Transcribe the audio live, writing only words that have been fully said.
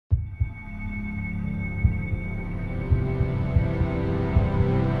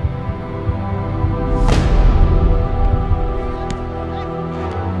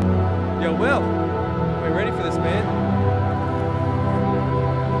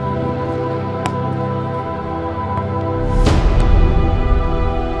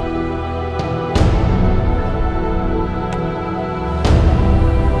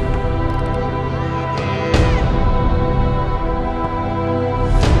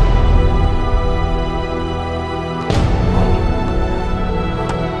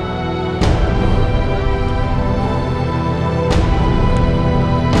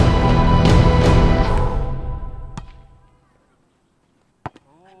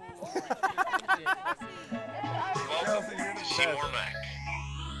Welcome to Seymour Mac.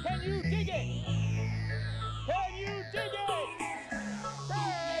 Can you dig it? Can you dig it?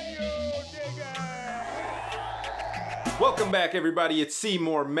 Can you dig it? Welcome back, everybody. It's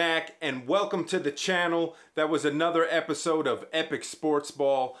Seymour Mac, and welcome to the channel. That was another episode of EPIC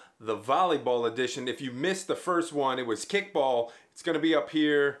SPORTSBALL, the Volleyball Edition. If you missed the first one, it was kickball. It's going to be up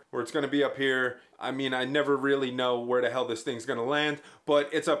here, or it's going to be up here. I mean, I never really know where the hell this thing's going to land, but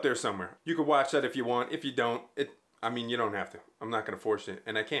it's up there somewhere. You can watch that if you want. If you don't, I mean, you don't have to. I'm not going to force you,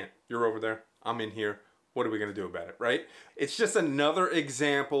 and I can't. You're over there. I'm in here. What are we going to do about it, right? It's just another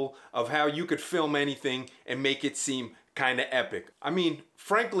example of how you could film anything and make it seem kind of epic. I mean,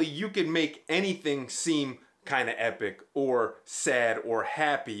 frankly, you can make anything seem kind of epic or sad or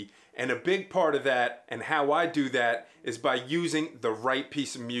happy, and a big part of that and how I do that is by using the right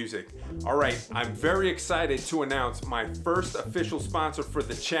piece of music. All right, I'm very excited to announce my first official sponsor for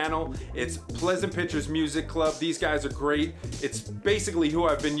the channel. It's Pleasant Pictures Music Club. These guys are great. It's basically who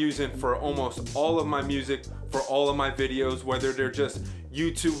I've been using for almost all of my music, for all of my videos, whether they're just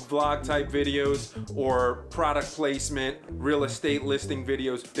YouTube vlog type videos or product placement, real estate listing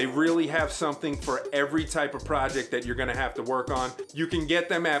videos. They really have something for every type of project that you're gonna have to work on. You can get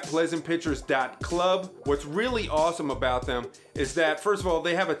them at pleasantpictures.club. What's really awesome about them is that, first of all,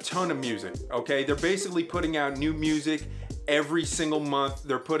 they have a ton of music, okay? They're basically putting out new music every single month.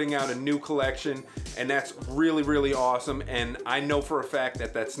 They're putting out a new collection, and that's really, really awesome. And I know for a fact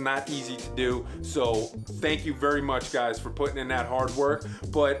that that's not easy to do. So thank you very much, guys, for putting in that hard work.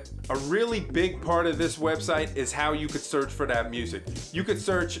 But a really big part of this website is how you could search for that music. You could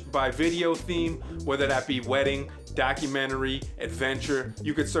search by video theme, whether that be wedding, documentary, adventure.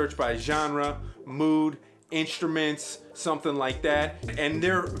 You could search by genre, mood, instruments, something like that. And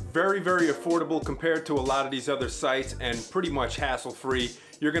they're very, very affordable compared to a lot of these other sites, and pretty much hassle-free.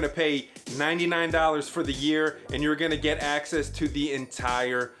 You're gonna pay $99 for the year, and you're gonna get access to the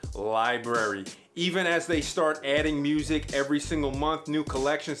entire library. Even as they start adding music every single month, new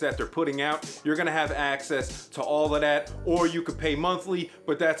collections that they're putting out, you're gonna have access to all of that. Or you could pay monthly,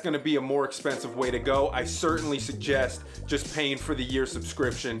 but that's gonna be a more expensive way to go. I certainly suggest just paying for the year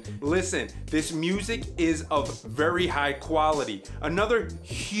subscription. Listen, this music is of very high quality. Another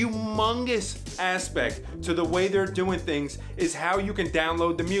humongous aspect to the way they're doing things is how you can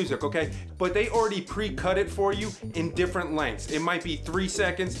download the music, okay? But they already pre-cut it for you in different lengths. It might be 3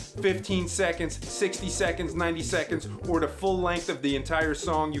 seconds, 15 seconds, 60 seconds, 90 seconds, or the full length of the entire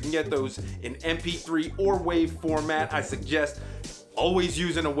song. You can get those in MP3 or WAV format. I suggest always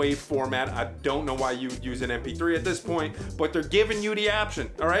using a WAV format. I don't know why you would use an MP3 at this point, but they're giving you the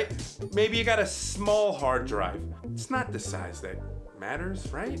option, all right? Maybe you got a small hard drive. It's not the size that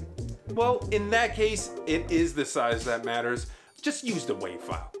matters, right? Well, in that case, it is the size that matters. Just use the WAV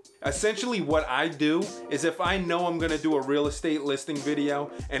file. Essentially what I do is, if I know I'm gonna do a real estate listing video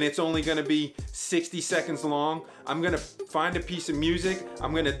and it's only gonna be 60 seconds long, I'm gonna find a piece of music,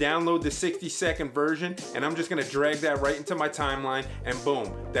 I'm gonna download the 60-second version, and I'm just gonna drag that right into my timeline, and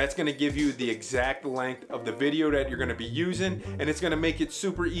boom, that's gonna give you the exact length of the video that you're gonna be using, and it's gonna make it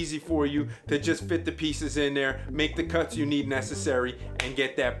super easy for you to just fit the pieces in there, make the cuts you need necessary, and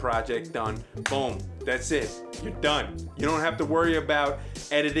get that project done. Boom, that's it, you're done. You don't have to worry about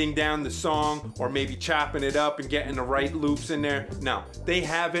editing down the song or maybe chopping it up and getting the right loops in there. No, they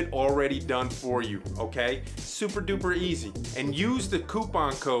have it already done for you, okay? Super duper easy. And use the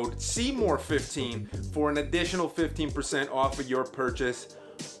coupon code Seymour15 for an additional 15% off of your purchase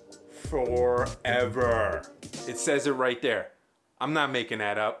forever. It says it right there. I'm not making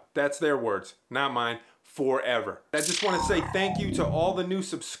that up. That's their words, not mine. Forever. I just want to say thank you to all the new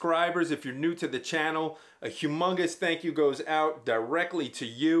subscribers. If you're new to the channel, a humongous thank you goes out directly to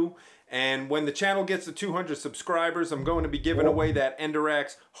you. And when the channel gets to 200 subscribers, I'm going to be giving away that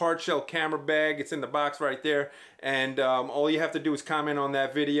Endurax hardshell camera bag. It's in the box right there. And all you have to do is comment on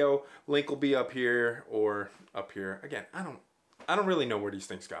that video. Link will be up here or up here. Again, I don't really know where these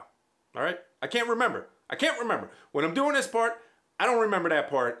things go. All right? I can't remember. When I'm doing this part, I don't remember that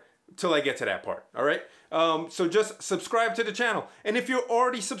part till I get to that part, all right? So just subscribe to the channel. And if you're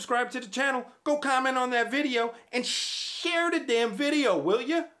already subscribed to the channel, go comment on that video and share the damn video, will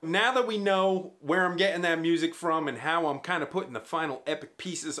you? Now that we know where I'm getting that music from and how I'm kind of putting the final epic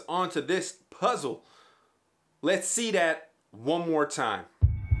pieces onto this puzzle, let's see that one more time.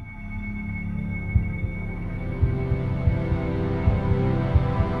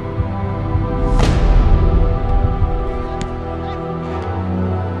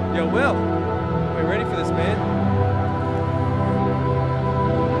 Yo, Will, are you ready for this, man?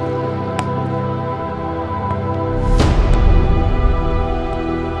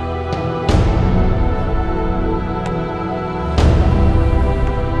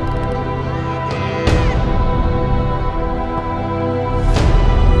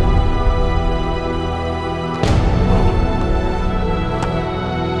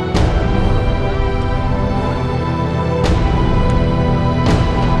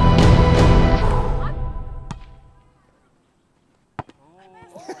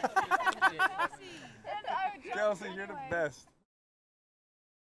 Chelsea, you're the best.